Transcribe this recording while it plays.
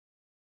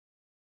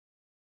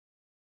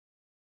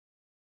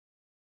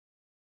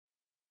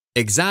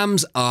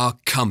Exams are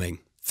coming.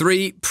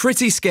 3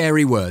 pretty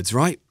scary words,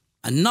 right?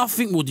 And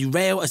nothing will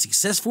derail a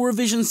successful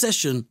revision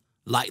session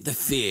like the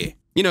fear.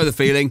 You know the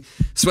feeling.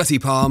 Sweaty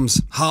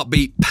palms,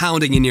 heartbeat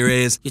pounding in your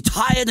ears. You're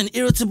tired and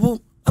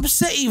irritable,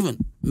 upset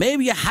even.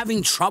 Maybe you're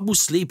having trouble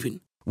sleeping.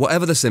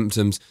 Whatever the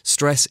symptoms,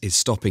 stress is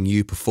stopping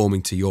you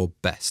performing to your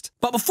best.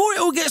 But before it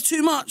all gets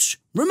too much,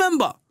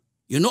 remember,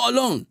 you're not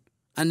alone.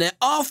 And there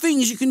are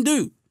things you can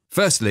do.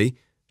 Firstly,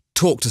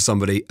 talk to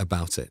somebody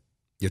about it.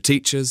 Your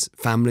teachers,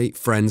 family,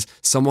 friends,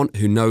 someone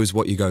who knows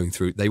what you're going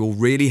through. They will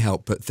really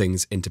help put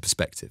things into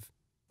perspective.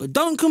 But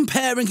don't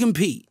compare and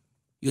compete.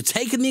 You're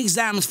taking the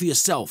exams for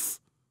yourself,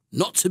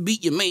 not to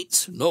beat your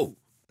mates, no.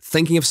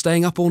 Thinking of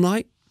staying up all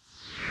night?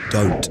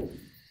 Don't.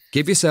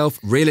 Give yourself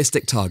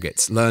realistic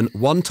targets. Learn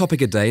 1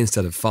 topic a day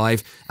instead of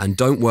 5, and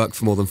don't work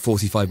for more than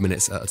 45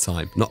 minutes at a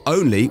time. Not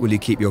only will you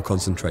keep your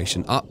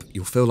concentration up,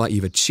 you'll feel like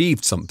you've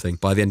achieved something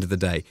by the end of the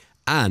day,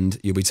 and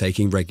you'll be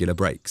taking regular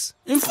breaks.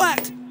 In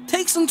fact,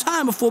 take some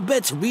time before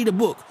bed to read a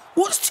book,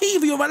 watch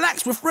TV or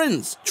relax with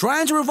friends.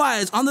 Trying to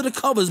revise under the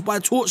covers by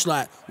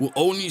torchlight will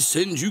only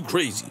send you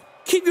crazy.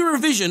 Keep your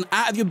revision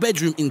out of your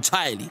bedroom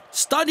entirely.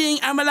 Studying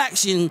and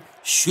relaxing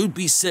should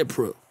be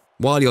separate.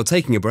 While you're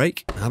taking a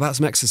break, how about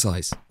some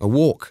exercise? A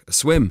walk, a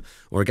swim,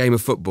 or a game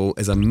of football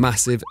is a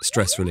massive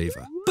stress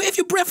reliever. But if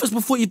you're breathless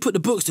before you put the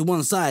books to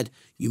one side,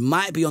 you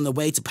might be on the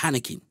way to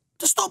panicking.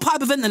 To stop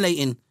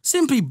hyperventilating,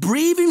 simply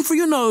breathe in through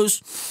your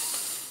nose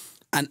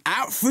and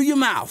out through your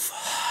mouth.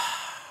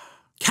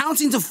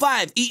 Counting to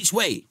 5 each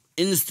way.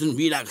 Instant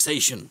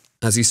relaxation.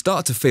 As you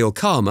start to feel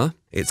calmer,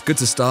 it's good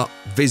to start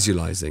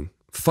visualising.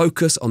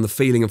 Focus on the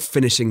feeling of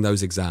finishing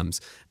those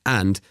exams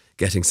and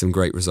getting some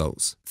great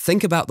results.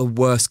 Think about the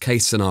worst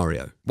case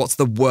scenario. What's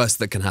the worst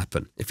that can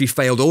happen? If you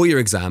failed all your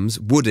exams,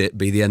 would it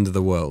be the end of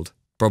the world?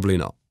 Probably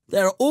not.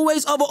 There are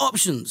always other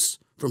options,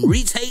 from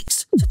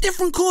retakes to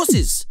different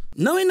courses.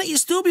 Knowing that you'll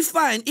still be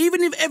fine,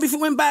 even if everything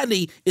went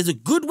badly, is a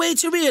good way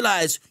to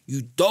realise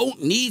you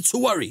don't need to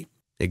worry.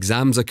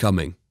 Exams are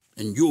coming.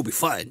 And you'll be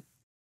fine.